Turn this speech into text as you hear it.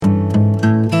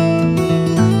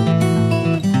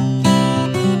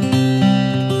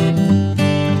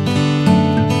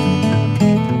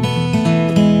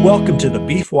Welcome to the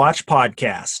Beef Watch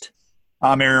podcast.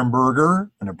 I'm Aaron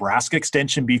Berger, a Nebraska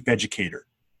Extension beef educator.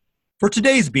 For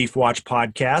today's Beef Watch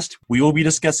podcast, we will be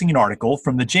discussing an article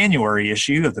from the January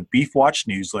issue of the Beef Watch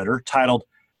newsletter titled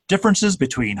Differences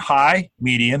Between High,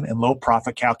 Medium, and Low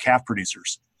Profit Cow-Calf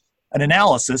Producers, an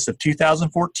analysis of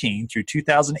 2014 through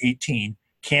 2018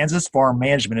 Kansas Farm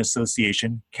Management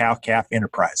Association cow-calf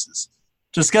enterprises.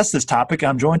 To discuss this topic,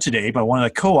 I'm joined today by one of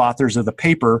the co-authors of the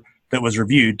paper that was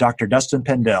reviewed, Dr. Dustin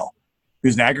Pendell,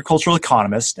 who's an agricultural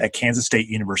economist at Kansas State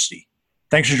University.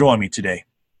 Thanks for joining me today.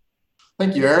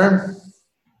 Thank you, Aaron.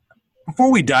 Before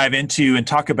we dive into and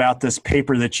talk about this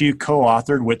paper that you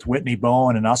co-authored with Whitney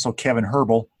Bowen and also Kevin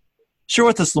Herbal, share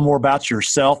with us a little more about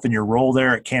yourself and your role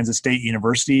there at Kansas State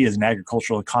University as an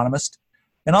agricultural economist,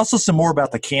 and also some more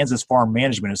about the Kansas Farm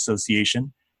Management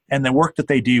Association and the work that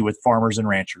they do with farmers and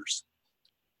ranchers.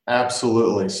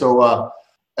 Absolutely. So,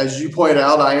 as you pointed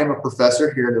out, I am a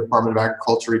professor here in the Department of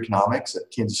Agriculture Economics at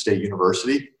Kansas State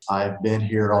University. I've been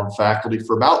here on faculty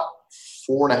for about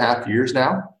 4.5 years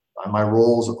now. My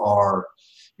roles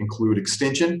include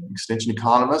extension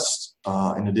economist,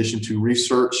 in addition to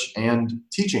research and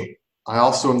teaching. I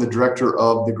also am the director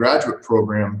of the graduate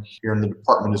program here in the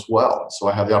department as well. So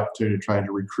I have the opportunity to try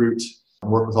to recruit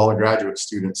and work with all the graduate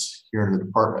students here in the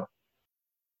department.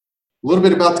 A little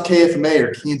bit about the KFMA,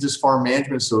 or Kansas Farm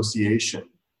Management Association.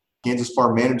 Kansas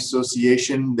Farm Management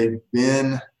Association, they've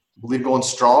been, I believe, going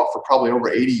strong for probably over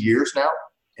 80 years now.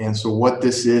 And so what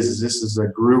this is a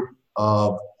group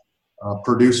of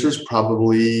producers,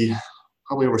 probably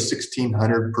over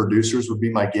 1,600 producers would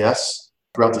be my guess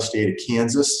throughout the state of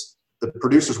Kansas. The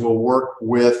producers will work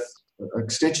with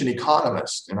extension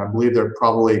economists, and I believe there are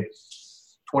probably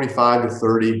 25 to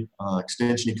 30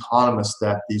 extension economists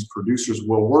that these producers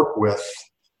will work with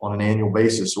on an annual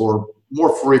basis, or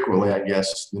more frequently, I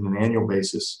guess, than an annual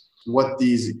basis. What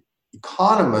these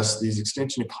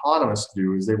extension economists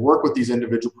do is they work with these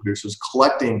individual producers,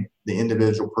 collecting the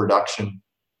individual production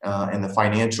and the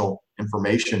financial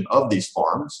information of these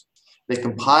farms. They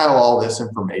compile all this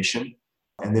information,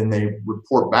 and then they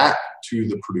report back to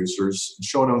the producers,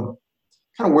 showing them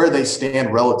kind of where they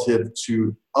stand relative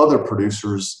to other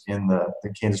producers in the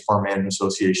Kansas Farm Management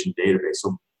Association database.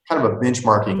 So kind of a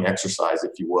benchmarking exercise,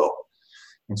 if you will.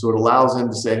 And so it allows them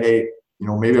to say, hey,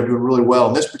 maybe I'm doing really well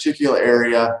in this particular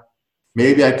area.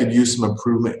 Maybe I could use some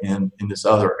improvement in this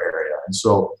other area. And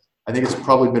so I think it's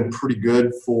probably been pretty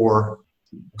good for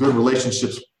good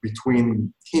relationships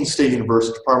between Kansas State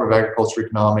University, Department of Agriculture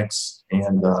Economics,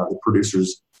 and the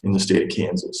producers in the state of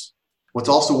Kansas. What's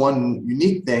also one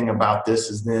unique thing about this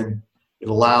is then it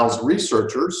allows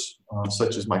researchers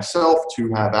such as myself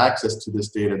to have access to this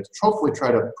data to hopefully try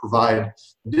to provide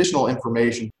additional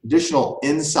information, additional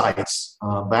insights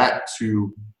back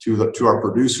to our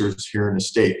producers here in the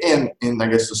state and I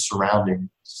guess the surrounding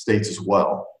states as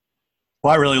well.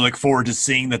 Well, I really look forward to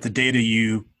seeing that the data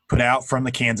you put out from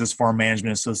the Kansas Farm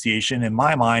Management Association, in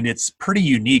my mind, it's pretty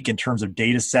unique in terms of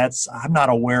data sets. I'm not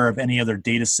aware of any other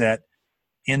data set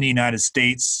in the United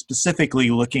States specifically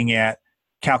looking at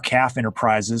cow-calf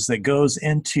enterprises that goes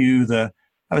into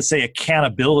I would say,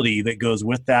 accountability that goes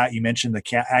with that. You mentioned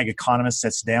the ag economist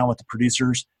sits down with the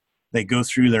producers. They go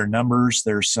through their numbers.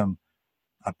 There's some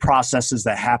processes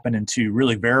that happen and to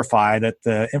really verify that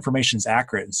the information is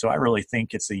accurate. And so I really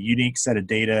think it's a unique set of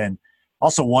data, and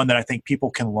also one that I think people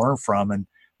can learn from. And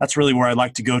that's really where I'd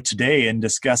like to go today in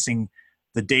discussing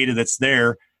the data that's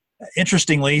there.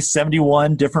 Interestingly,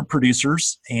 71 different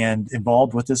producers and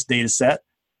involved with this data set.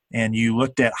 And you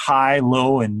looked at high,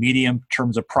 low, and medium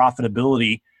terms of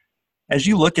profitability. As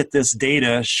you look at this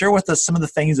data, share with us some of the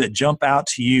things that jump out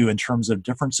to you in terms of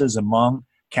differences among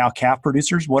cow-calf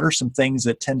producers. What are some things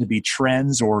that tend to be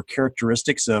trends or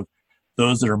characteristics of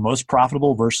those that are most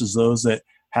profitable versus those that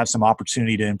have some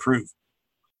opportunity to improve?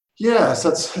 Yes,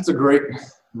 that's a great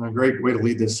way to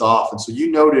lead this off. And so you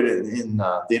noted in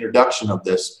the introduction of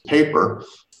this paper,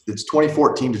 it's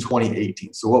 2014 to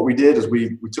 2018. So what we did is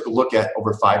we took a look at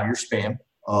over a 5-year span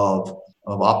of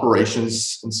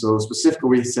operations. And so specifically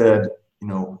we said,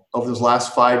 over those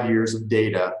last 5 years of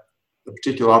data, the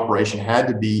particular operation had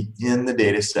to be in the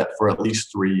data set for at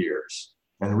least 3 years.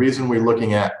 And the reason we're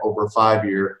looking at over a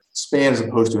 5-year span as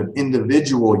opposed to an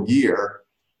individual year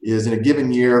is in a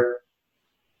given year,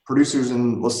 producers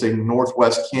in, let's say,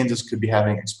 Northwest Kansas could be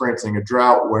experiencing a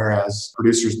drought, whereas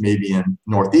producers maybe in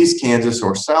Northeast Kansas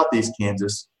or Southeast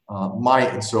Kansas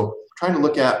might. And so trying to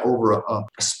look at over a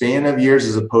span of years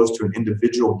as opposed to an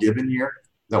individual given year.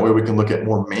 That way we can look at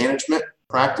more management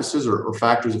practices or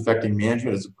factors affecting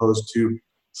management as opposed to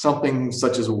something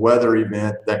such as a weather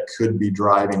event that could be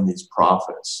driving these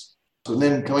profits. So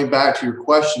then coming back to your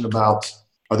question about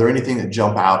Are there anything that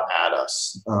jump out at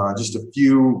us? Just a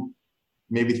few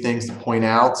maybe things to point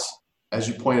out. As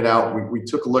you pointed out, we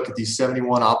took a look at these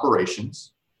 71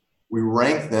 operations. We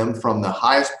ranked them from the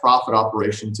highest profit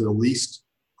operation to the least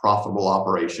profitable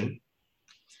operation.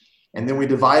 And then we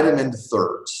divide them into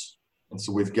thirds. And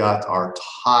so we've got our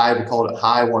high, we call it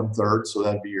high 1/3. So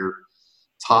that'd be your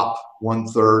top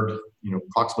 1/3,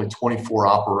 approximately 24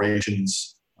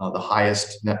 operations, the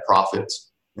highest net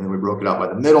profits. And then we broke it out by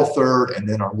the middle third and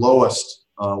then our lowest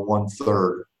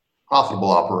 1/3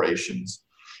 profitable operations.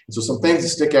 And so some things that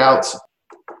stick out: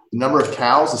 the number of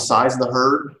cows, the size of the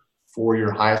herd for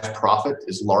your highest profit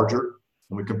is larger.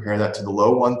 And we compare that to the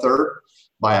low 1/3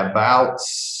 by about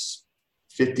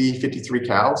 53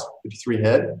 cows, 53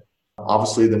 head.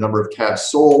 Obviously, the number of calves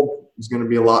sold is going to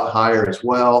be a lot higher as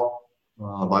well,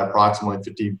 by approximately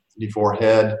 54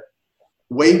 head.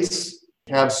 Weights,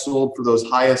 calves sold for those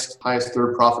highest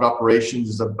third profit operations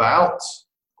is about,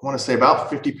 I want to say about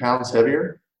 50 pounds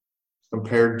heavier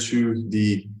compared to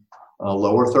the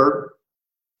lower third.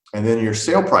 And then your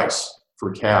sale price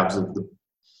for calves,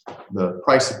 the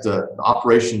price that the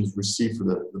operations receive for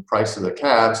the price of the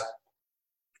calves,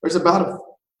 there's about a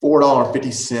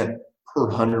 $4.50 per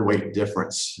hundredweight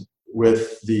difference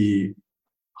with the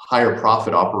higher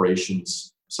profit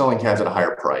operations selling calves at a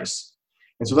higher price.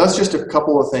 And so that's just a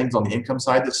couple of things on the income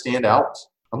side that stand out.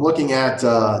 I'm looking at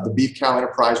the beef cow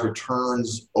enterprise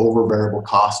returns over variable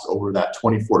cost over that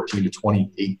 2014 to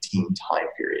 2018 time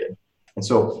period. And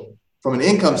so from an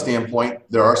income standpoint,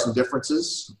 there are some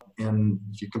differences. And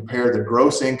if you compare the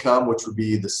gross income, which would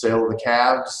be the sale of the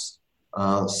calves,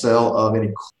 sale of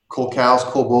any cull cows,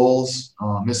 cull bulls,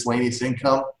 miscellaneous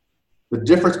income, the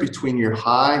difference between your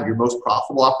most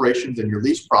profitable operations and your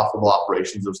least profitable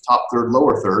operations, those top third,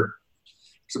 lower third,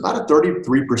 it's about a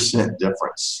 33%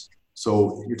 difference.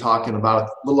 So you're talking about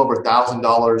a little over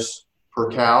 $1,000 per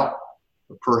cow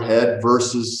per head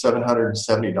versus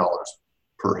 $770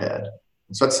 per head.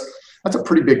 And so that's a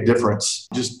pretty big difference,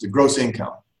 just the gross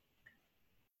income.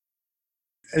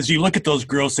 As you look at those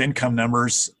gross income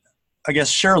numbers, I guess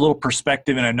share a little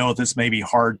perspective, and I know this may be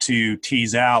hard to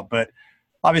tease out, but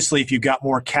obviously if you've got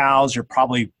more cows, you're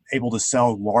probably able to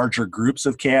sell larger groups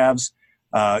of calves.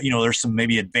 There's some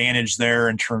maybe advantage there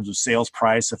in terms of sales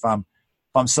price. If I'm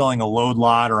selling a load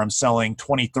lot or I'm selling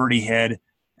 20, 30 head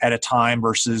at a time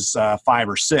versus 5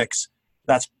 or 6,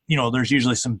 that's, there's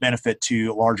usually some benefit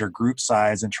to larger group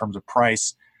size in terms of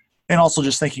price. And also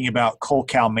just thinking about cull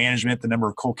cow management, the number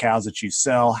of cull cows that you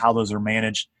sell, how those are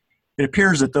managed. It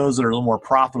appears that those that are a little more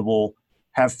profitable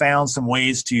have found some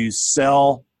ways to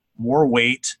sell more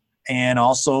weight and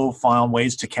also found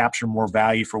ways to capture more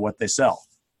value for what they sell.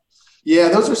 Yeah,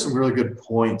 those are some really good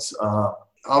points.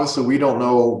 Obviously, we don't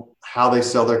know how they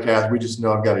sell their calves. We just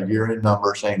know I've got a year-end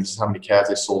number saying this is how many calves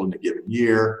they sold in a given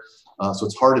year. So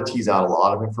it's hard to tease out a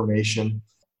lot of information.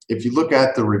 If you look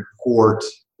at the report,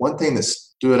 one thing that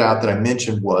stood out that I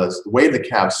mentioned was the way the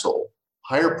calves sold.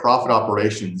 Higher profit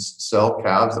operations sell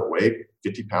calves that weigh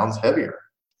 50 pounds heavier.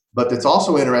 But that's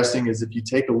also interesting is if you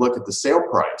take a look at the sale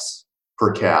price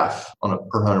per calf on a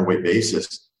per hundredweight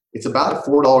basis, it's about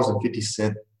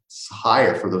 $4.50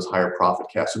 higher for those higher profit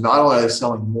calves. So not only are they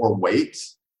selling more weight,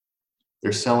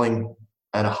 they're selling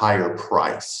at a higher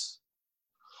price.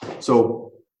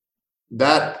 So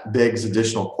that begs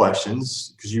additional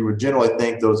questions because you would generally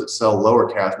think those that sell lower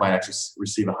calves might actually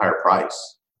receive a higher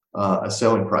price, a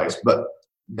selling price. But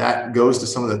that goes to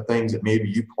some of the things that maybe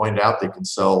you pointed out. They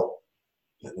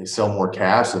sell more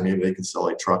calves, so maybe they can sell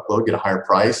a truckload, get a higher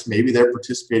price. Maybe they're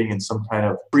participating in some kind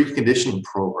of preconditioning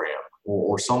program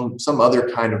or some other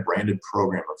kind of branded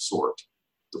program of sort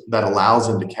that allows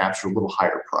them to capture a little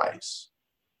higher price.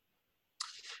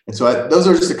 And so those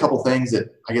are just a couple things that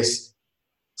I guess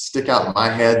stick out in my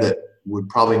head that would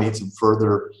probably need some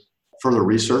further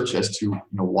research as to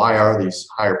why are these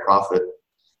higher profit,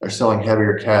 they're selling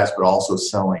heavier calves but also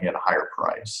selling at a higher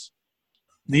price.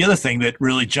 The other thing that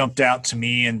really jumped out to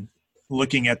me in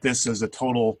looking at this as a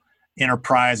total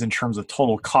enterprise in terms of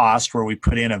total cost, where we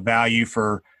put in a value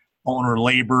for owner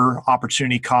labor,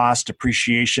 opportunity cost,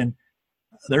 depreciation,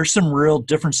 there's some real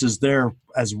differences there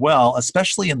as well,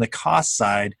 especially in the cost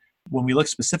side when we look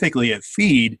specifically at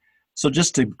feed. So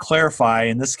just to clarify,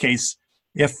 in this case,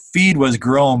 if feed was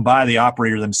grown by the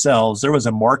operator themselves, there was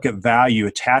a market value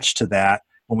attached to that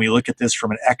when we look at this from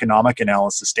an economic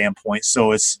analysis standpoint.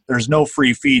 So there's no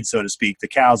free feed, so to speak. The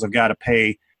cows have got to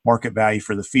pay market value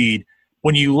for the feed.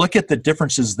 When you look at the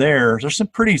differences there's some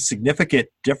pretty significant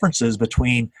differences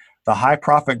between the high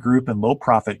profit group and low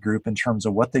profit group in terms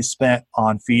of what they spent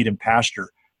on feed and pasture.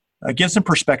 Give some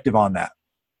perspective on that.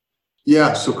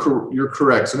 Yeah, so you're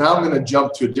correct. So now I'm going to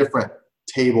jump to a different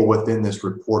table within this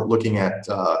report looking at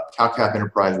CalCap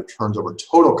Enterprise returns over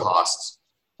total costs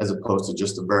as opposed to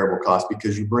just the variable cost,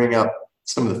 because you bring up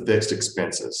some of the fixed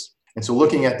expenses. And so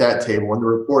looking at that table, in the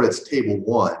report it's table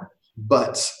 1,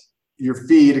 but your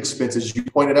feed expenses, you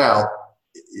pointed out,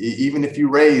 even if you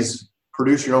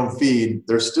produce your own feed,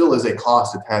 there still is a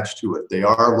cost attached to it. They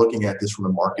are looking at this from a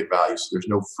market value, so there's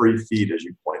no free feed, as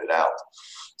you pointed out.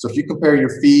 So if you compare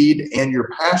your feed and your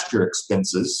pasture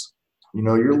expenses,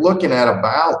 you're looking at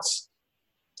about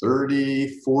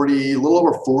 30, 40, a little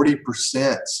over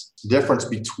 40% difference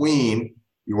between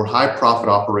your high profit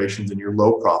operations and your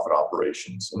low profit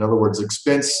operations. In other words,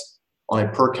 expense on a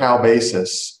per cow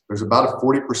basis, there's about a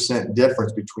 40%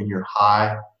 difference between your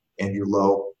high and your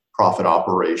low profit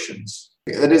operations.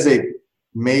 That is a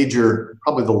major,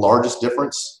 probably the largest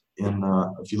difference in,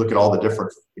 if you look at all the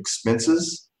different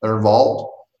expenses that are involved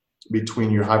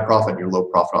between your high profit and your low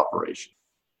profit operation.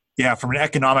 Yeah, from an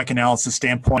economic analysis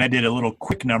standpoint, I did a little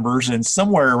quick numbers, and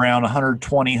somewhere around $120,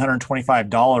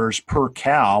 $125 per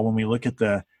cow when we look at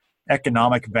the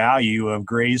economic value of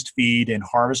grazed feed and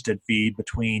harvested feed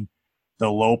between the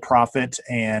low profit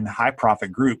and high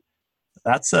profit group.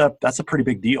 That's a pretty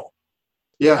big deal.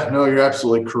 Yeah, no, you're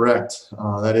absolutely correct.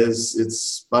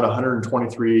 It's about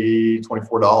 $123,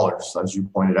 $24, as you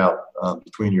pointed out,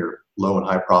 between your low and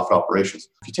high profit operations.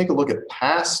 If you take a look at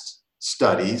past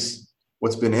studies,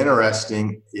 what's been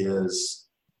interesting is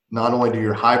not only do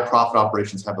your high profit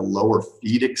operations have a lower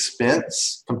feed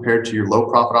expense compared to your low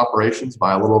profit operations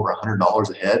by a little over $100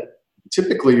 a head,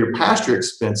 typically your pasture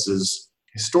expenses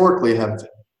historically have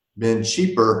been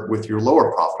cheaper with your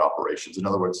lower profit operations. In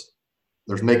other words,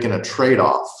 there's making a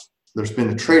trade-off. There's been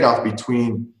a trade-off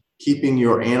between keeping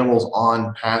your animals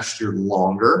on pasture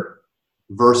longer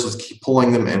versus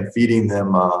pulling them and feeding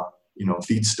them,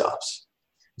 feedstuffs.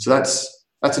 So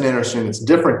that's an interesting. It's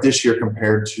different this year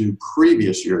compared to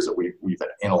previous years that we've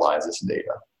analyzed this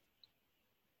data.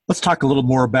 Let's talk a little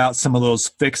more about some of those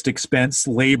fixed expense,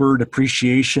 labor,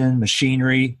 depreciation,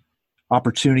 machinery,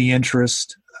 opportunity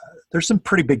interest. There's some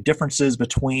pretty big differences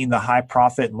between the high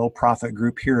profit and low profit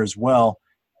group here as well.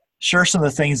 Share some of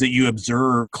the things that you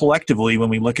observe collectively when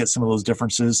we look at some of those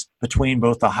differences between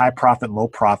both the high profit and low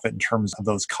profit in terms of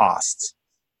those costs.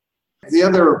 The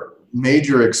other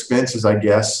major expenses, I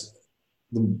guess,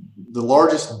 the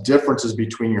largest differences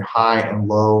between your high and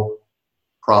low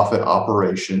profit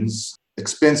operations,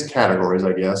 expense categories,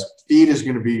 I guess. Feed is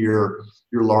going to be your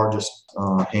largest,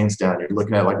 hands down. You're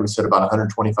looking at, like we said, about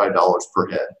 $125 per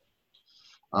head.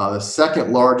 The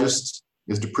second largest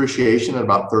is depreciation at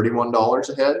about $31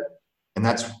 a head, and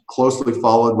that's closely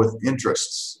followed with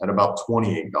interests at about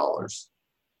 $28.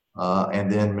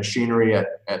 And then machinery at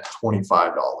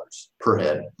 $25 per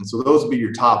head. And so those would be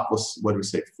your top,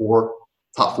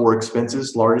 top four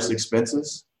expenses, largest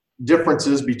expenses.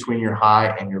 Differences between your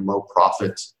high and your low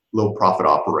profit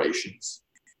operations.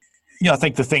 I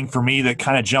think the thing for me that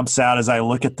kind of jumps out as I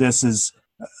look at this is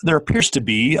there appears to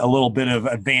be a little bit of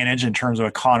advantage in terms of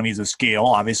economies of scale.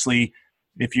 Obviously,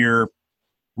 if you're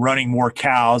running more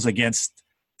cows against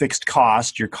fixed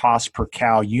cost, your cost per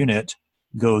cow unit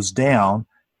goes down.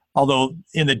 Although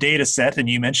in the data set, and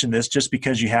you mentioned this, just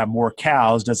because you have more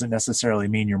cows doesn't necessarily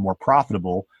mean you're more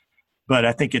profitable. But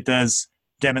I think it does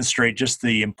demonstrate just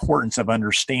the importance of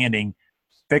understanding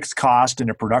fixed cost in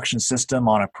a production system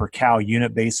on a per cow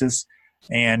unit basis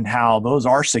and how those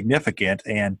are significant.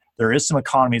 And there is some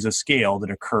economies of scale that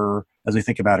occur as we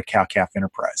think about a cow-calf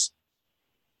enterprise.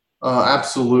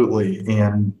 Absolutely.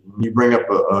 And you bring up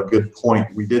a good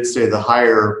point. We did say the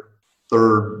higher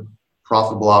third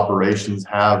profitable operations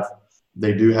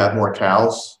they do have more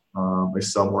cows. They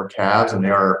sell more calves, and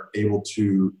they are able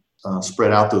to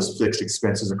spread out those fixed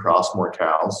expenses across more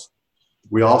cows.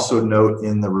 We also note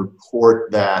in the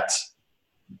report that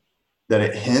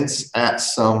it hints at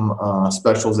some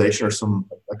specialization or some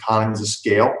economies of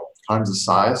scale, economies of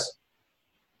size.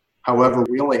 However,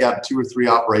 we only got 2 or 3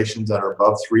 operations that are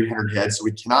above 300 heads, so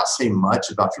we cannot say much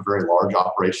about your very large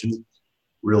operations,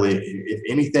 really, if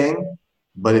anything.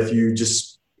 But if you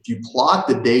plot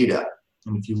the data,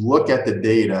 and if you look at the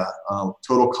data,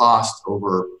 total cost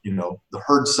over the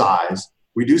herd size,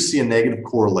 we do see a negative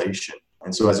correlation.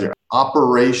 And so as your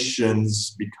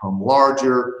operations become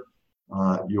larger,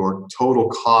 your total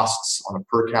costs on a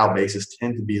per cow basis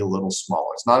tend to be a little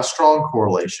smaller. It's not a strong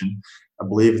correlation. I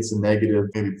believe it's a negative,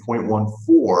 maybe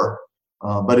 0.14,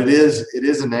 but it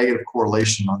is a negative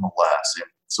correlation nonetheless. And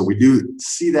so we do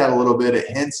see that a little bit. It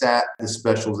hints at the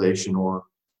specialization, or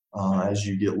as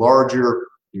you get larger,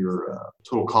 your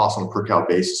total costs on a per cow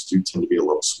basis do tend to be a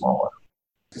little smaller.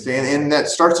 And that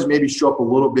starts to maybe show up a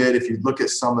little bit if you look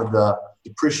at some of the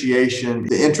depreciation,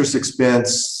 the interest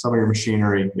expense, some of your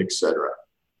machinery, et cetera.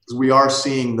 Because we are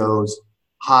seeing those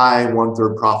high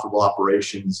 1/3 profitable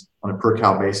operations on a per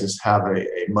cow basis have a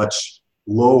much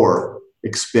lower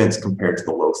expense compared to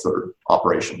the low third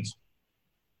operations.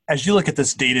 As you look at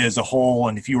this data as a whole,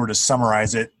 and if you were to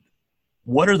summarize it,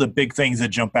 what are the big things that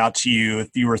jump out to you if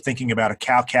you were thinking about a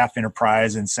cow-calf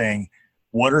enterprise and saying,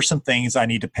 what are some things I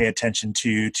need to pay attention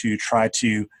to try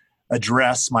to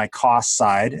address my cost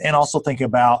side, and also think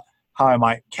about how I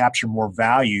might capture more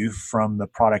value from the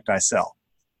product I sell?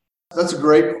 That's a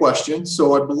great question.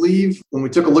 So I believe when we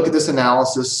took a look at this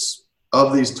analysis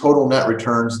of these total net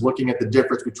returns, looking at the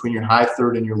difference between your high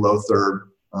third and your low third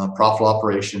profitable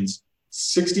operations,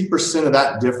 60% of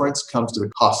that difference comes to the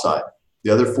cost side.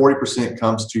 The other 40%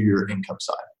 comes to your income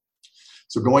side.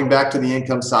 So going back to the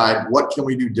income side, what can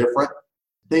we do different?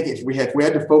 I think if we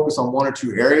had to focus on one or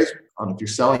two areas, if you're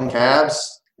selling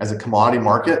calves as a commodity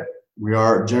market, we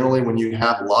are generally, when you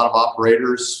have a lot of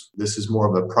operators, this is more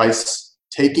of a price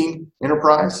taking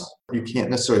enterprise. You can't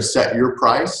necessarily set your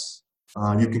price.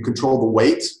 You can control the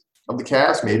weight of the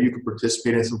calves. Maybe you can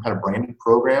participate in some kind of branded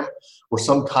program or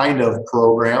some kind of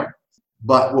program.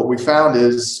 But what we found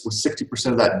is with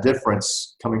 60% of that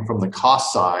difference coming from the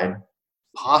cost side,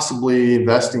 possibly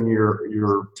investing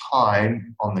your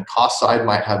time on the cost side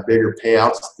might have bigger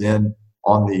payouts than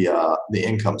on the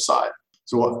income side.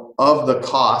 So of the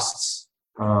costs,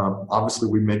 obviously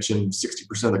we mentioned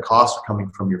 60% of the costs are coming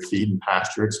from your feed and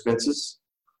pasture expenses.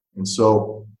 And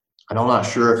so I'm not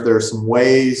sure if there are some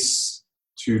ways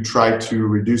to try to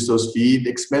reduce those feed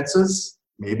expenses,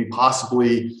 maybe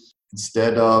possibly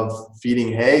instead of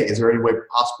feeding hay, is there any way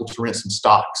possible to rent some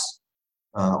stocks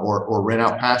or rent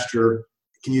out pasture?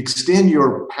 Can you extend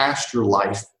your pasture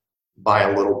life by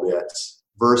a little bit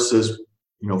versus,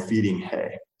 feeding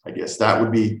hay? I guess that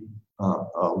would be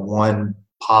one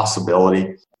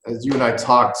possibility. As you and I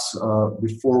talked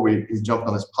before we jumped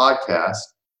on this podcast,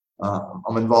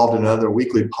 I'm involved in another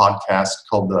weekly podcast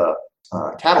called the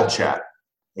Cattle Chat.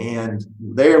 And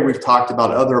there we've talked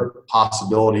about other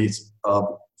possibilities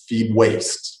of feed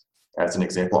waste, as an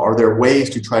example. Are there ways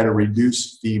to try to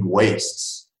reduce feed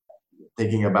wastes?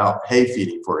 Thinking about hay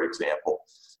feeding, for example.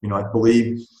 I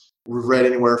believe we've read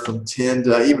anywhere from 10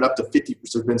 to even up to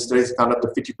 50%. There's been studies found up to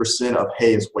 50% of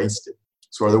hay is wasted.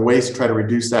 So are there ways to try to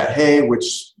reduce that hay,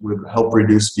 which would help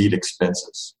reduce feed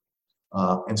expenses?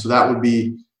 And so that would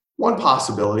be one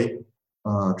possibility,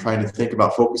 trying to think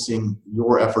about focusing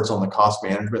your efforts on the cost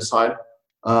management side.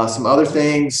 Some other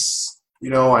things,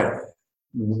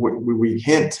 we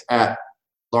hint at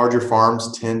larger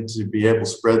farms tend to be able to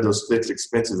spread those fixed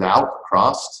expenses out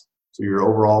across, so your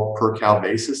overall per cow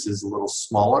basis is a little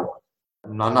smaller.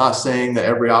 And I'm not saying that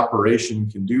every operation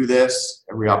can do this.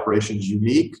 Every operation is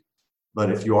unique.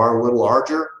 But if you are a little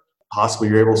larger, possibly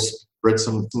you're able to spread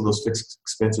some of those fixed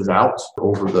expenses out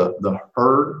over the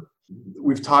herd.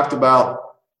 We've talked about,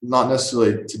 not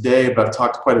necessarily today, but I've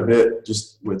talked quite a bit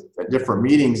just with at different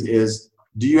meetings, is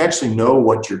do you actually know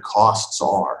what your costs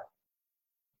are?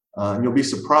 And you'll be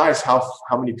surprised how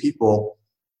many people,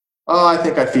 I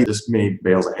think I feed this many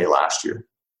bales of hay last year.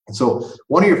 And so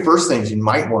one of your first things you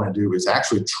might want to do is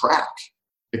actually track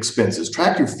expenses.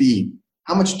 Track your feed.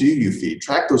 How much do you feed?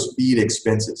 Track those feed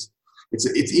expenses.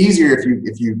 It's easier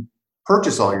if you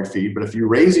purchase all your feed, but if you're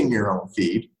raising your own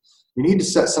feed, you need to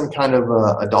set some kind of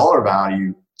a dollar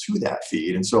value to that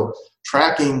feed. And so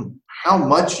tracking how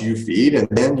much you feed, and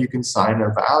then you can assign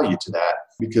a value to that.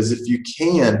 Because if you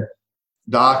can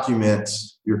document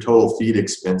your total feed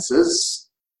expenses,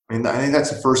 I think that's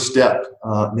the first step.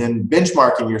 Then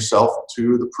benchmarking yourself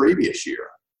to the previous year.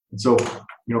 And so,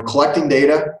 collecting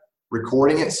data,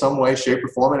 recording it some way, shape, or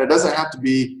form. And it doesn't have to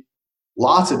be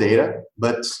lots of data,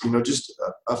 but just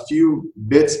a few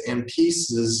bits and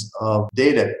pieces of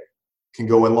data can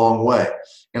go a long way.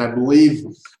 And I believe,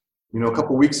 a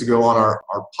couple of weeks ago on our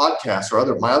podcast,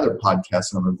 or my other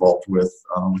podcast that I'm involved with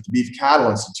the Beef Cattle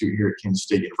Institute here at Kansas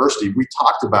State University, we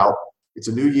talked about, it's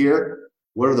a new year.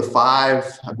 What are the five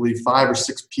or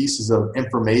six pieces of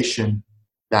information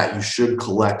that you should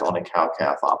collect on a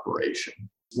cow-calf operation?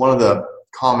 One of the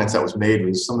comments that was made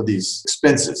was some of these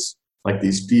expenses, like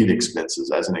these feed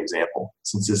expenses as an example,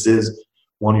 since this is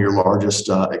one of your largest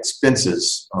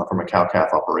expenses from a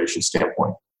cow-calf operation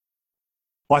standpoint.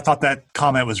 Well, I thought that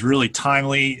comment was really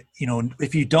timely.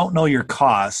 If you don't know your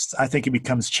costs, I think it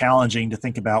becomes challenging to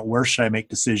think about where should I make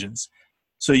decisions.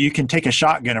 So you can take a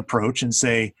shotgun approach and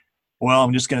say, well,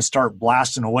 I'm just going to start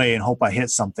blasting away and hope I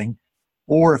hit something.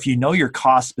 Or if you know your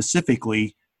costs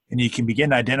specifically and you can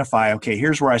begin to identify, okay,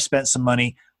 here's where I spent some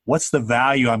money. What's the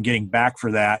value I'm getting back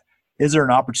for that? Is there an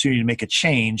opportunity to make a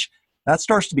change? that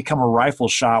starts to become a rifle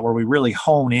shot where we really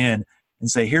hone in and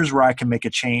say, here's where I can make a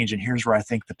change and here's where I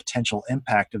think the potential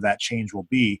impact of that change will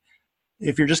be.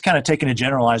 If you're just kind of taking a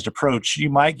generalized approach, you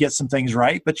might get some things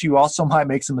right, but you also might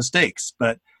make some mistakes.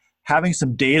 But having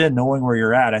some data, knowing where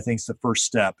you're at, I think is the first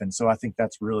step. And so I think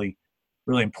that's really,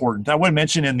 really important. I would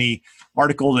mention in the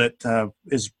article that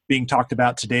is being talked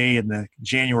about today in the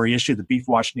January issue of the Beef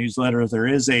Watch newsletter, there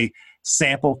is a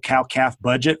sample cow-calf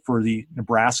budget for the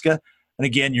Nebraska. And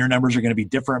again, your numbers are going to be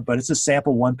different, but it's a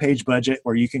sample one-page budget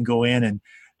where you can go in and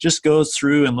just goes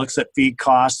through and looks at feed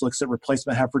costs, looks at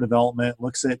replacement heifer development,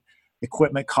 looks at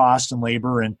equipment cost and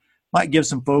labor, and might give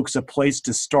some folks a place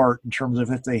to start in terms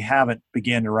of if they haven't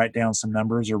began to write down some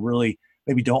numbers or really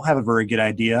maybe don't have a very good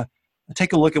idea.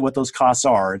 Take a look at what those costs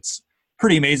are. It's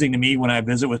pretty amazing to me when I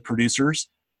visit with producers.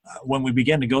 When we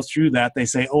begin to go through that, they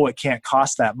say, oh, it can't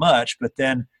cost that much. But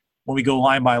then when we go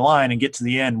line by line and get to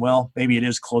the end, well, maybe it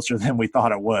is closer than we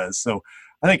thought it was. So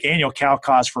I think annual cow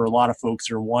costs for a lot of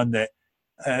folks are one that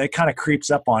it kind of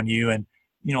creeps up on you. And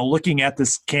looking at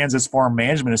this Kansas Farm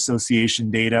Management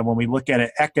Association data, when we look at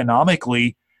it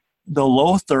economically, the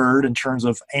low third in terms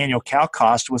of annual cow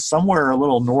cost was somewhere a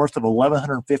little north of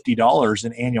 $1,150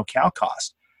 in annual cow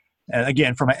cost. And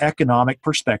again, from an economic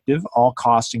perspective, all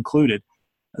costs included.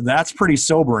 That's pretty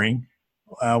sobering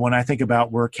when I think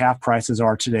about where calf prices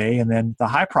are today. And then the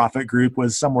high profit group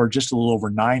was somewhere just a little over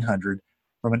 900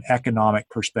 from an economic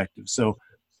perspective. So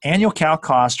annual cow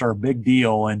costs are a big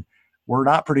deal, and we're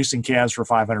not producing calves for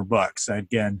 $500.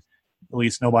 Again, at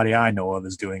least nobody I know of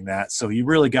is doing that. So you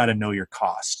really got to know your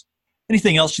cost.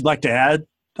 Anything else you'd like to add,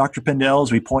 Dr. Pendell,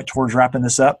 as we point towards wrapping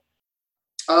this up?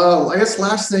 I guess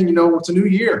last thing, it's a new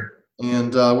year.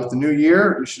 And with the new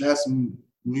year, you should have some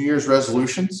New Year's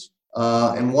resolutions.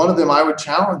 And one of them I would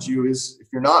challenge you is if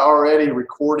you're not already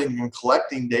recording and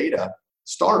collecting data,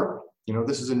 start.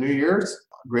 This is a New Year's,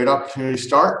 a great opportunity to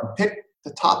start and pick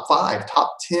the top 5,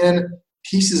 top 10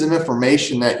 pieces of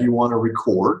information that you want to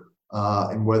record,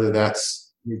 and whether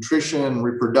that's nutrition,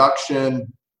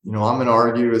 reproduction. I'm going to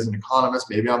argue as an economist,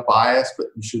 maybe I'm biased, but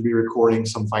you should be recording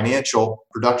some financial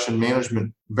production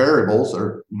management variables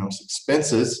or,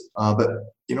 expenses. But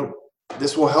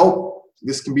this will help.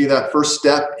 This can be that first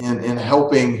step in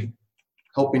helping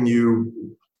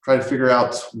you try to figure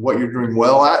out what you're doing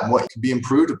well at and what can be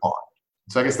improved upon.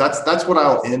 So I guess that's what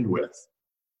I'll end with.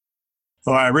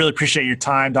 Well, I really appreciate your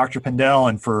time, Dr. Pendell,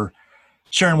 and for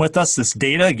sharing with us this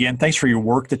data. Again, thanks for your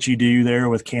work that you do there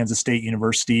with Kansas State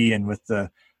University and with the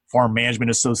Farm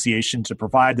Management Association to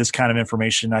provide this kind of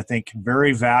information. I think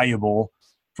very valuable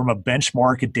from a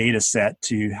benchmark, a data set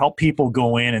to help people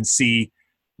go in and see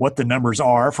what the numbers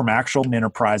are from actual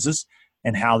enterprises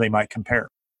and how they might compare.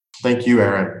 Thank you,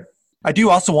 Aaron. I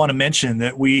do also want to mention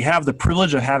that we have the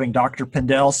privilege of having Dr.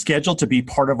 Pendell scheduled to be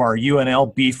part of our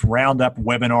UNL Beef Roundup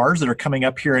webinars that are coming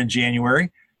up here in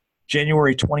January.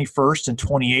 January 21st and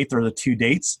 28th are the 2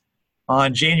 dates.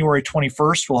 On January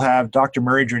 21st, we'll have Dr.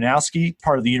 Murray Dranowski,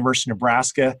 part of the University of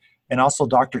Nebraska, and also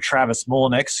Dr. Travis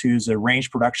Mullenix, who's a range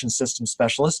production system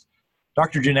specialist.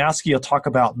 Dr. Dranowski will talk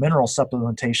about mineral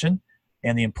supplementation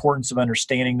and the importance of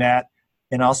understanding that.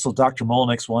 And also Dr.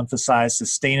 Mullenix will emphasize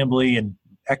sustainably and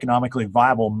economically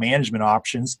viable management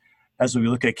options as we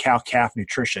look at cow-calf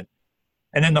nutrition.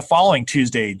 And then the following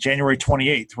Tuesday, January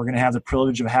 28th, we're going to have the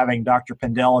privilege of having Dr.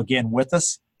 Pendell again with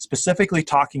us, specifically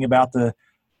talking about the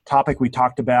topic we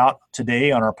talked about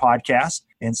today on our podcast.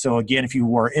 And so again, if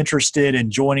you are interested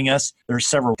in joining us, there's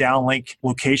several downlink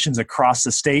locations across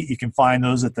the state. You can find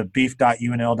those at the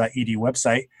beef.unl.edu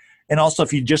website. And also,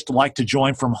 if you'd just like to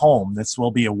join from home, this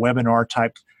will be a webinar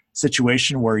type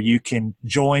situation where you can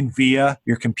join via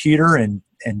your computer and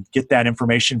get that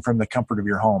information from the comfort of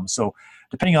your home. So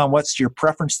depending on what's your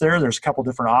preference there's a couple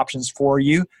different options for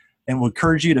you. And we'll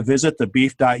encourage you to visit the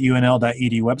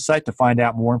beef.unl.edu website to find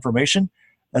out more information,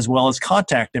 as well as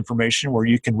contact information where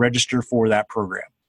you can register for that program.